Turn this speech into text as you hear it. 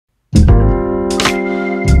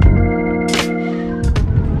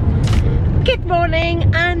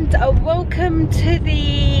and welcome to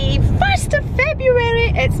the 1st of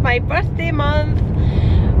February. It's my birthday month.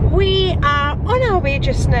 We are on our way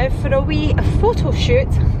just now for a wee photo shoot.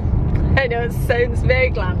 I know it sounds very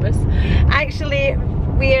glamorous. Actually,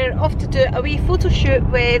 we're off to do a wee photo shoot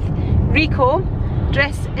with Rico,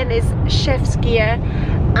 dressed in his chef's gear,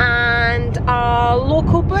 and our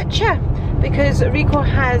local butcher, because Rico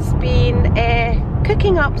has been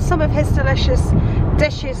cooking up some of his delicious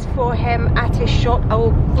dishes for him at his shop. I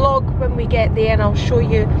will vlog when we get there and I'll show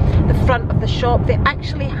you the front of the shop. They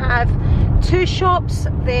actually have two shops.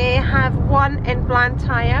 They have one in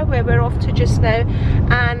Blantyre, where we're off to just now,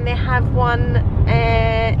 and they have one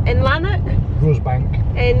in Lanark.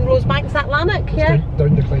 Rosebank. In Rosebank, is that Lanark? It's yeah?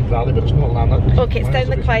 down the Clyde Valley, but it's not Lanark. Okay, it's down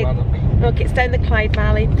the Clyde. Okay, it's down the Clyde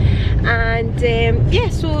Valley. And yeah,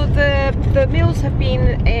 so the meals have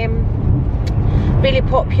been really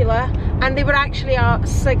popular, and they were actually our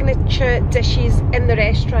signature dishes in the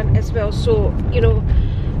restaurant as well. So, you know,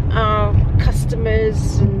 our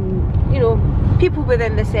customers and, you know, people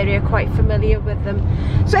within this area are quite familiar with them.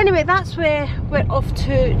 So anyway, that's where we're off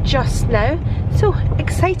to just now. So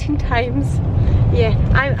exciting times. Yeah,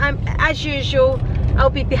 I'm as usual,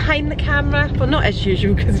 I'll be behind the camera. Well, not as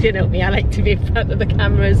usual, because you know me, I like to be in front of the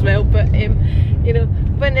camera as well, but you know,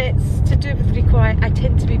 when it's to do with Rico, I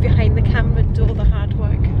tend to be behind the camera and do all the hard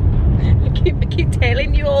work. I keep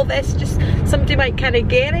telling you all this, just somebody might kind of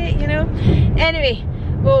get it, you know. Anyway,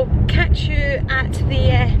 we'll catch you at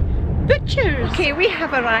the butcher's. Okay, we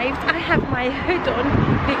have arrived. I have my hood on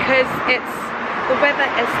because the weather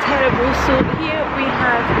is terrible. So here we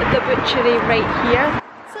have the butchery right here.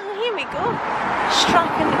 So here we go,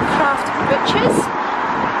 Strachan Craft Butchers,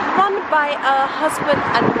 run by a husband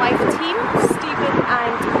and wife team, Stephen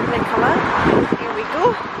and Nicola. Here we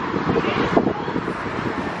go.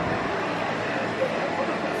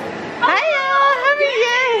 Hiya, how are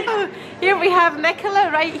you? Here we have Nicola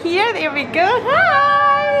right here. There we go.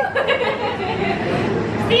 Hi.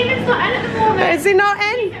 Stephen's not in at the moment. Is he not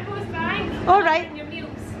in? It goes by. All right. Your meals.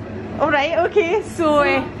 All right. Okay. So.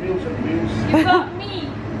 You've got me.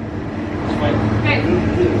 Right.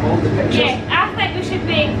 Yeah, I think we should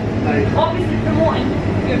be obviously promoting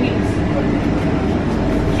your meals.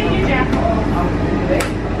 Take your jacket off.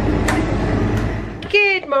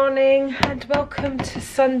 Good morning and welcome to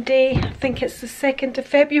Sunday. I think it's the 2nd of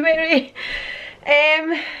February.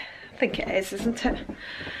 I think it is, isn't it?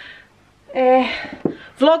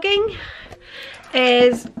 Vlogging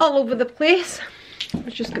is all over the place.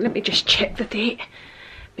 Let me just check the date,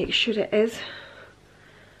 make sure it is.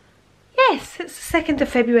 Yes, it's the 2nd of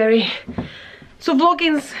February. So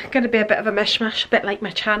vlogging's going to be a bit of a mishmash, a bit like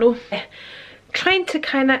my channel. Trying to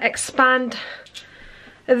kind of expand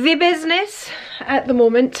the business at the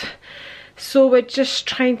moment. So we're just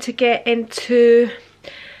trying to get into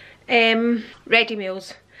ready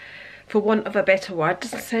meals, for want of a better word.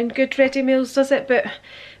 Doesn't sound good, ready meals, does it? But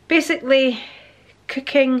basically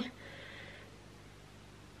cooking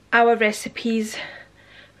our recipes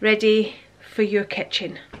ready for your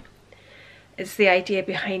kitchen is the idea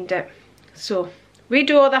behind it. So we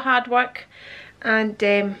do all the hard work and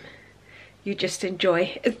you just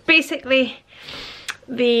enjoy. It's basically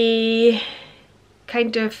the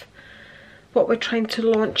kind of what we're trying to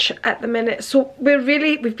launch at the minute. So we've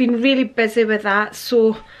been really busy with that.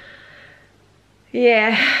 So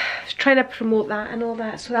yeah, trying to promote that and all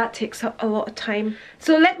that, so that takes up a lot of time.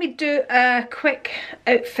 So let me do a quick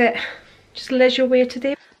outfit, just leisure wear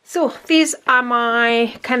today. So these are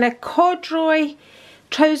my kind of corduroy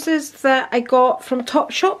trousers that I got from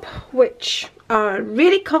Topshop, which are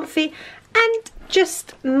really comfy and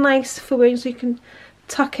just nice for wearing, so you can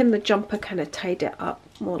tuck in the jumper, kind of tied it up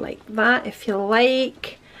more like that if you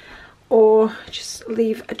like, or just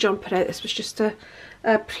leave a jumper out. This was just a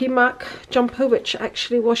Primark jumper, which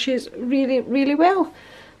actually washes really, really well.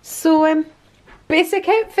 So basic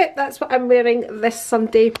outfit, that's what I'm wearing this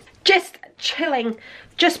Sunday. Just chilling,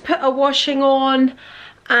 just put a washing on,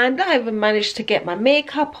 and I even managed to get my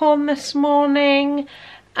makeup on this morning,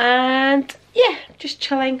 and yeah, just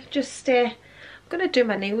chilling. Just I'm gonna do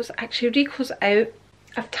my nails. Actually, Rico's out,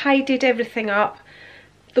 I've tidied everything up,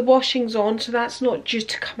 the washing's on, so that's not due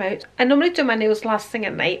to come out. I normally do my nails last thing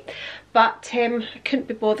at night, but I couldn't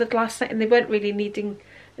be bothered last night and they weren't really needing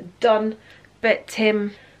done, but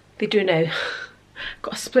they do now.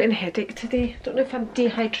 Got a splitting headache today. Don't know if I'm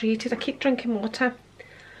dehydrated. I keep drinking water.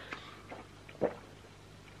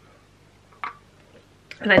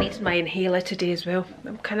 And I needed my inhaler today as well.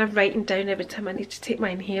 I'm kind of writing down every time I need to take my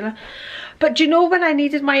inhaler. But do you know, when I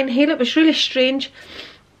needed my inhaler, it was really strange.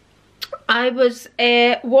 I was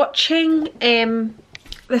watching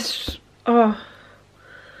this,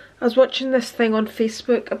 I was watching this thing on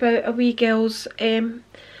Facebook about a wee girl's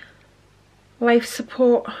life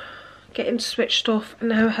support getting switched off,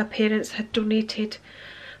 and how her parents had donated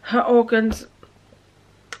her organs,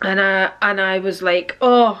 and I was like,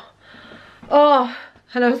 oh,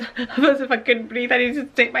 and I was as if I couldn't breathe. I needed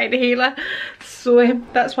to take my inhaler, so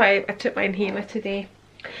that's why I took my inhaler today.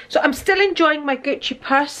 So I'm still enjoying my Gucci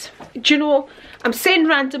purse. Do you know, I'm saying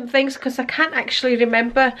random things because I can't actually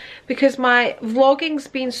remember, because my vlogging's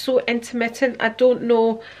been so intermittent. I don't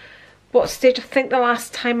know what stage. I think the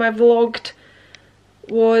last time I vlogged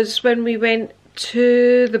was when we went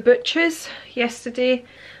to the butcher's yesterday,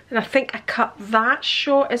 and I think I cut that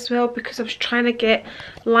short as well because I was trying to get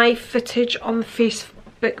live footage on the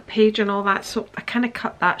Facebook page and all that, so I kind of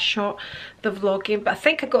cut that short, the vlogging. But I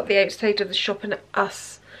think I got the outside of the shop and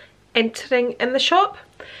us entering in the shop.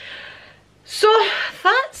 So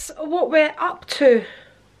that's what we're up to.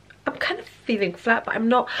 I'm kind of feeling flat, but I'm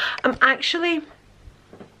not. I'm actually,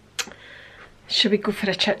 should we go for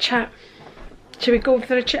a chit chat? Should we go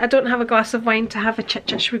for a chit? I don't have a glass of wine to have a chit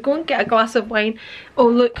chat. Should we go and get a glass of wine? Oh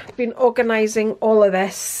look, I've been organising all of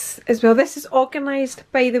this as well. This is organised,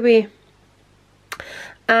 by the way.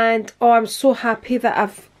 And oh, I'm so happy that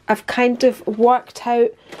I've kind of worked out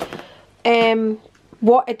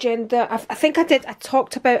what agenda. I think I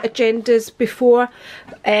talked about agendas before,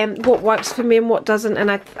 what works for me and what doesn't, and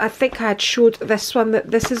I think I had showed this one that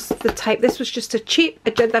this is the type. This was just a cheap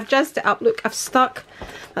agenda. I've jazzed it up. Look, I've stuck,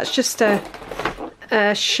 that's just a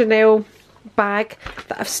Chanel bag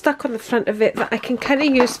that I've stuck on the front of it that I can kind of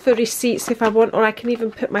use for receipts if I want, or I can even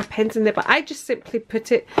put my pens in there, but I just simply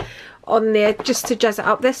put it on there just to jazz it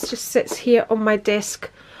up. This just sits here on my desk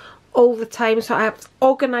all the time, so I'm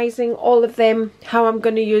organising all of them, how I'm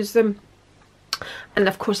going to use them. And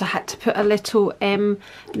of course I had to put a little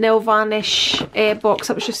nail varnish box.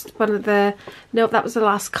 That was just one of the that was the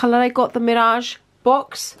last colour I got, the Mirage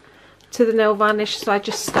box, to the nail varnish, so I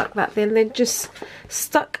just stuck that there, and then just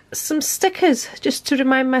stuck some stickers just to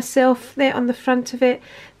remind myself there on the front of it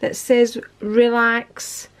that says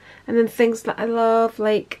relax, and then things that I love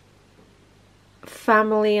like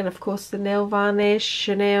family, and of course the nail varnish,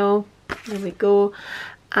 Chanel, there we go,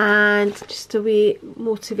 and just a wee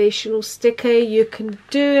motivational sticker, you can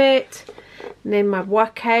do it, and then my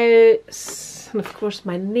workouts, and of course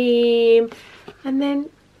my name, and then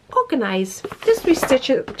organise, just wee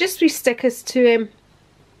stickers to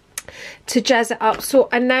jazz it up. So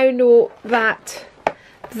I now know that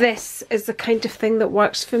this is the kind of thing that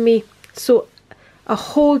works for me. So a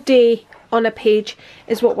whole day on a page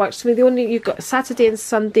is what works for me. The only, you've got Saturday and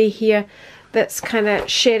Sunday here that's kind of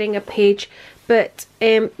sharing a page, but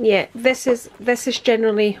yeah, this is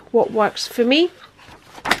generally what works for me.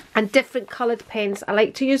 And different coloured pens. I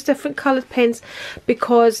like to use different coloured pens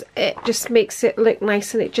because it just makes it look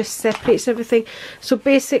nice and it just separates everything. So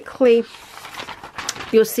basically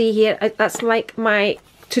you'll see here, that's like my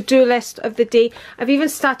to-do list of the day. I've even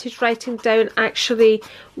started writing down actually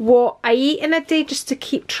what I eat in a day just to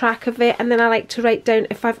keep track of it, and then I like to write down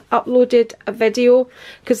if I've uploaded a video,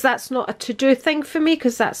 because that's not a to-do thing for me,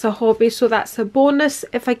 because that's a hobby, so that's a bonus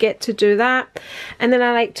if I get to do that. And then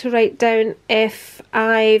I like to write down if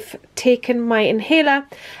I've taken my inhaler,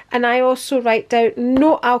 and I also write down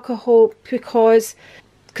no alcohol, because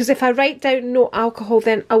if I write down no alcohol,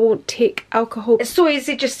 then I won't take alcohol. It's so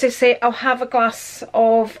easy just to say I'll have a glass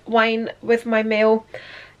of wine with my meal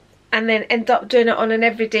and then end up doing it on an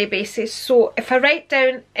everyday basis. So if I write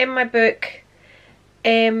down in my book,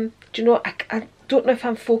 do you know, I don't know if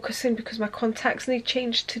I'm focusing because my contacts need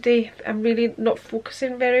changed today. I'm really not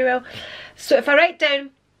focusing very well. So if I write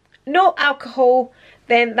down no alcohol,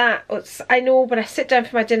 then that's, I know when I sit down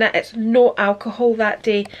for my dinner, it's no alcohol that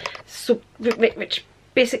day. So which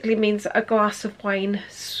basically means a glass of wine.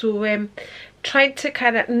 So trying to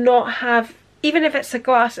kind of not have, even if it's a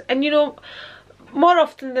glass, and you know, more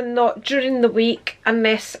often than not during the week,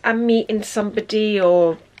 unless I'm meeting somebody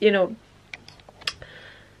or you know,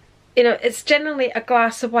 it's generally a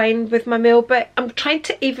glass of wine with my meal, but I'm trying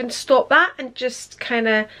to even stop that and just kind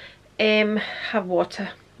of have water,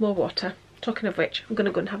 more water. Talking of which, I'm going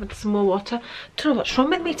to go and have some more water. Don't know what's wrong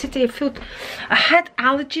with me today. I had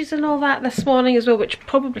allergies and all that this morning as well, which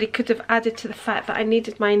probably could have added to the fact that I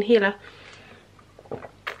needed my inhaler.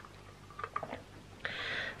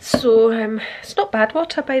 So it's not bad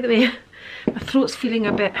water, by the way. My throat's feeling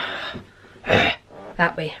a bit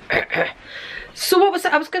that way. So what was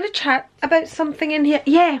it? I was going to chat about something in here.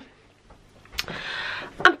 Yeah,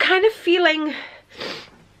 I'm kind of feeling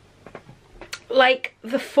like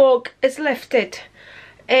the fog is lifted.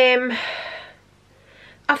 I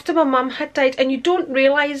after my mum had died, and you don't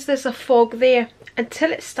realise there's a fog there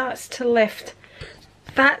until it starts to lift.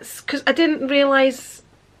 That's because I didn't realise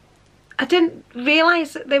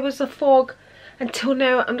that there was a fog until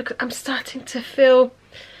now. I'm starting to feel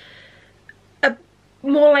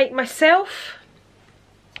more like myself,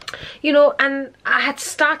 you know. And I had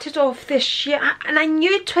started off this year, and I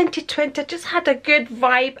knew 2020, I just had a good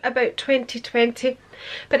vibe about 2020,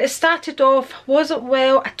 but it started off, wasn't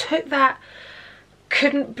well. I took that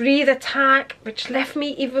couldn't breathe attack, which left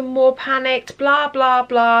me even more panicked, blah blah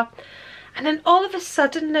blah. And then all of a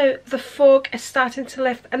sudden now the fog is starting to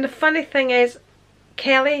lift. And the funny thing is,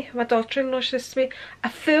 Kelly, my daughter-in-law, says to me, I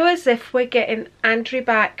feel as if we're getting Andri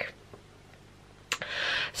back.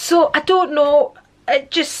 So I don't know,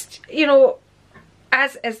 it just, you know,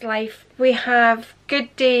 as is life, we have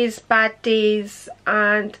good days, bad days,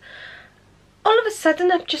 and all of a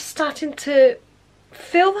sudden I'm just starting to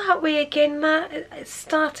feel that way again. That it's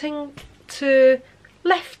starting to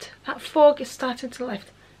lift, that fog is starting to lift.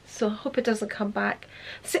 So I hope it doesn't come back.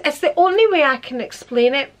 So it's the only way I can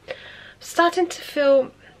explain it. Starting to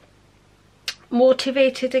feel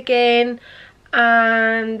motivated again,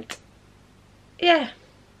 and yeah,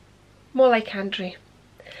 more like Andri.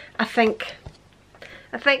 I think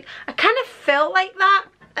I kind of felt like that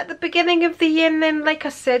at the beginning of the year, and then, like I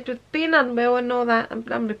said, with being unwell and all that,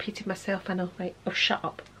 I'm repeating myself, I know, right? Oh, shut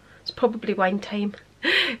up. It's probably wine time.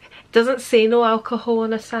 It doesn't say no alcohol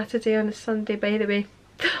on a Saturday, on a Sunday, by the way,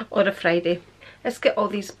 or a Friday. Let's get all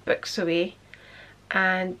these books away.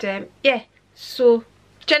 And yeah, so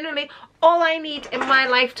generally all I need in my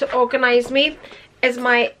life to organise me is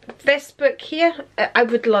this book here. I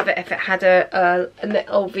would love it if it had an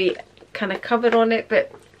LV kind of cover on it, but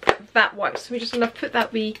that works. So we're just going to put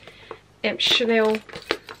that wee Chanel,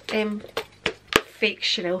 fake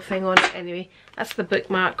Chanel thing on it anyway. That's the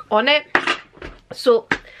bookmark on it. So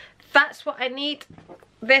that's what I need.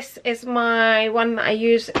 This is my one that I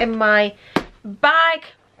use in my bag.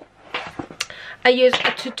 I use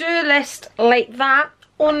a to-do list like that,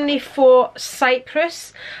 only for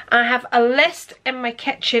Cyprus. I have a list in my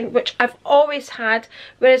kitchen, which I've always had,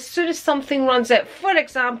 where as soon as something runs out, for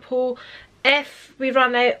example, if we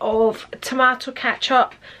run out of tomato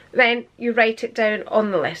ketchup, then you write it down on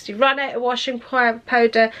the list. You run out of washing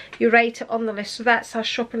powder, you write it on the list. So that's our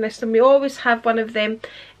shopping list, and we always have one of them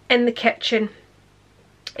in the kitchen.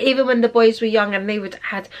 Even when the boys were young and they would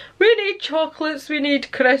had, we need chocolates, we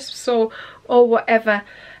need crisps, or whatever.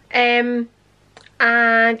 And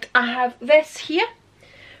I have this here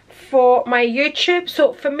for my YouTube.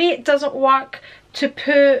 So for me it doesn't work to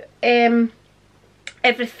put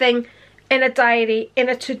everything in a diary, in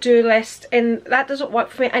a to-do list, and that doesn't work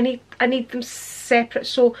for me. I need them separate.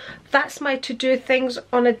 So that's my to-do things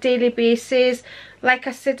on a daily basis. Like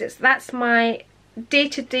I said, that's my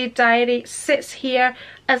day-to-day diary. It sits here.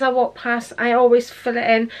 As I walk past, I always fill it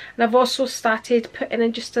in. And I've also started putting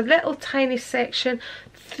in just a little tiny section,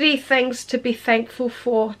 3 things to be thankful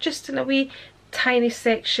for, just in a wee tiny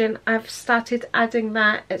section. I've started adding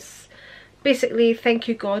that. It's basically thank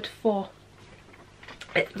you God for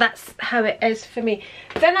it. That's how it is for me.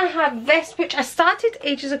 Then I have this, which I started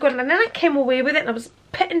ages ago, and then I came away with it and I was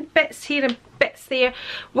putting bits here and bits there,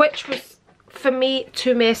 which was for me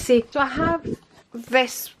too messy. So I have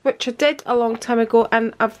this, which I did a long time ago,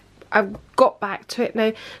 and I've got back to it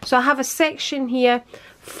now. So I have a section here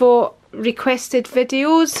for requested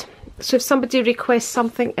videos. So if somebody requests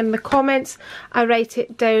something in the comments, I write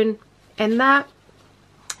it down in that.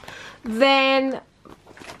 Then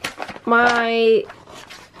my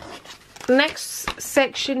next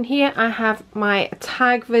section here, I have my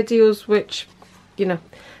tag videos, which, you know,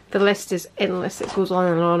 the list is endless. It goes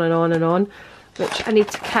on and on and on and on, which I need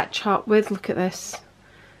to catch up with. Look at this.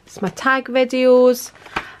 It's my tag videos.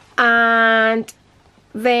 And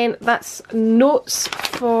then that's notes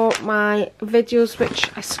for my videos, which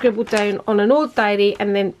I scribbled down on an old diary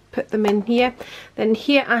and then put them in here. Then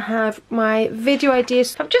here I have my video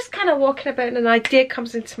ideas. I'm just kind of walking about and an idea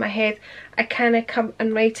comes into my head, I kind of come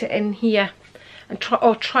and write it in here, and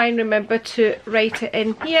try and remember to write it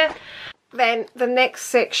in here. Then the next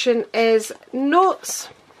section is notes.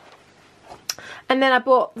 And then I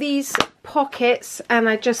bought these pockets and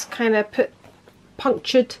I just kind of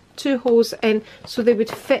punctured 2 holes in so they would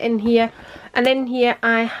fit in here. And in here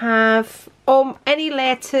I have any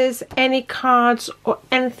letters, any cards, or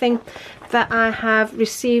anything that I have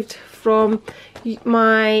received from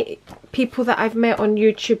my people that I've met on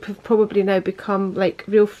YouTube, have probably now become like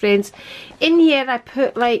real friends. In here I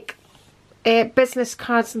put like business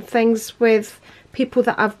cards and things with people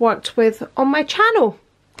that I've worked with on my channel,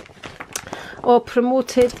 or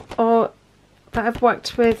promoted, or that I've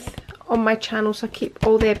worked with on my channel, so I keep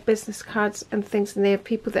all their business cards and things in there,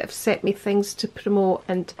 people that have sent me things to promote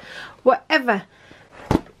and whatever.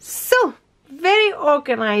 So very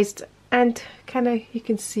organised, and kind of, you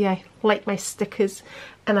can see I like my stickers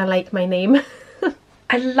and I like my name.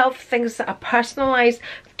 I love things that are personalised.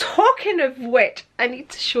 Talking of which, I need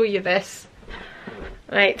to show you this.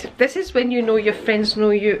 Right, this is when you know your friends know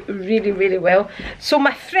you really, really well. So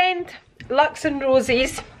my friend Lux and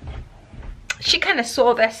Rosie's, she kind of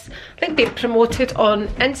saw this, I think they promoted on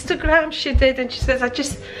Instagram, she did, and she says, I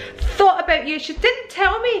just thought about you. She didn't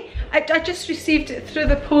tell me, I just received it through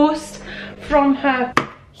the post from her.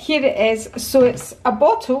 Here it is. So it's a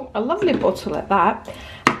bottle, a lovely bottle at that,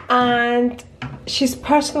 and she's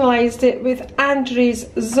personalised it with Andri's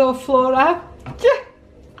Zooflora. Yeah,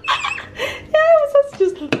 that's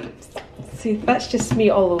just, see, that's just me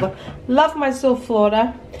all over. Love my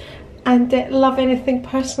Zooflora, and love anything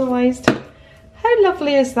personalised. How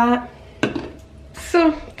lovely is that?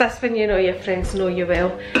 So that's when you know your friends know you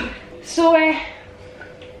well. So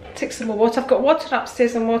take some more water. I've got water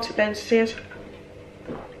upstairs and water downstairs.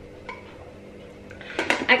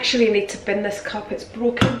 Actually need to bin this cup, it's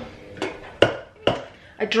broken.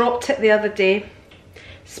 I dropped it the other day,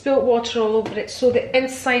 spilt water all over it, so the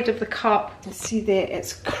inside of the cup, you see there,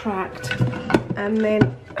 it's cracked, and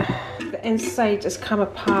then the inside has come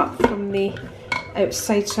apart from the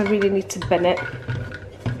outside, so I really need to bin it.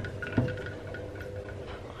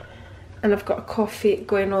 And I've got a coffee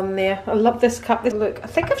going on there. I love this cup. Look, I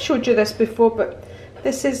think I've showed you this before, but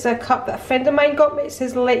this is a cup that a friend of mine got me. It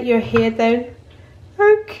says, let your hair down.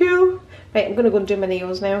 How cool. Right, I'm going to go and do my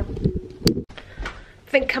nails now. I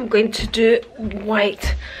think I'm going to do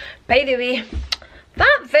white. By the way,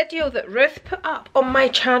 that video that Ruth put up on my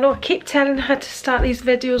channel, I keep telling her to start these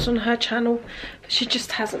videos on her channel, but she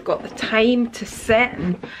just hasn't got the time to sit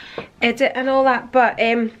and edit and all that. But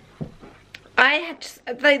I had just,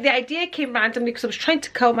 the idea came randomly because I was trying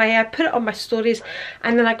to curl my hair. I put it on my stories,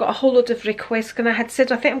 and then I got a whole load of requests, and I had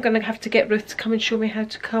said I think I'm going to have to get Ruth to come and show me how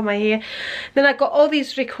to curl my hair. Then I got all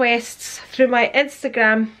these requests through my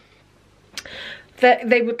Instagram that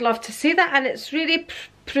they would love to see that, and it's really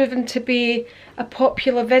proven to be a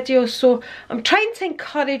popular video. So I'm trying to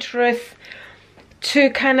encourage Ruth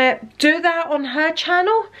to kind of do that on her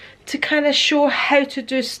channel, to kind of show how to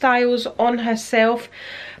do styles on herself,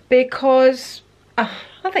 because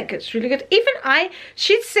I think it's really good. Even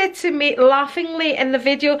she'd said to me laughingly in the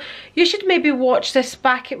video, you should maybe watch this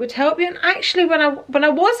back, it would help you. And actually when I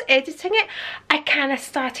was editing it, I kind of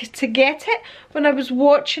started to get it when I was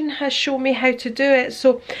watching her show me how to do it.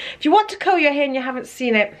 So if you want to curl your hair and you haven't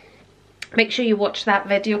seen it, make sure you watch that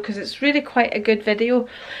video, because it's really quite a good video.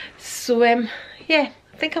 So yeah,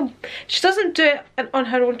 I think she doesn't do it on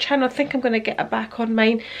her own channel. I think I'm going to get it back on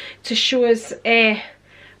mine to show us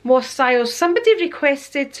more styles. Somebody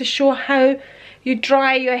requested to show how you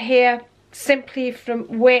dry your hair simply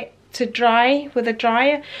from wet to dry with a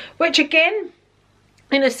dryer, which again,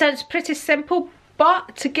 in a sense, pretty simple,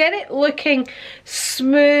 but to get it looking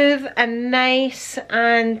smooth and nice,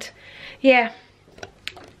 and yeah,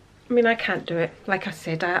 I mean, I can't do it. Like I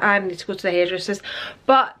said, I need to go to the hairdressers,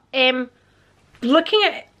 but looking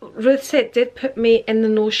at Ruth's, it did put me in the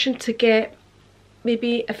notion to get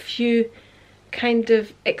maybe a few kind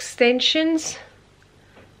of extensions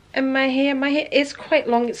in my hair. My hair is quite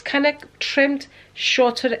long, it's kind of trimmed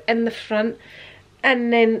shorter in the front,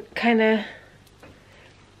 and then kind of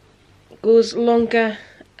goes longer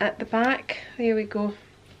at the back. There we go.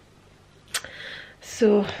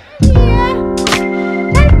 So yeah,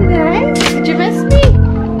 that's nice. Did you miss me?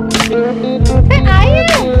 Where are you?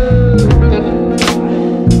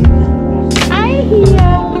 I'm here.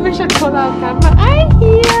 I wish I'd call that on camera.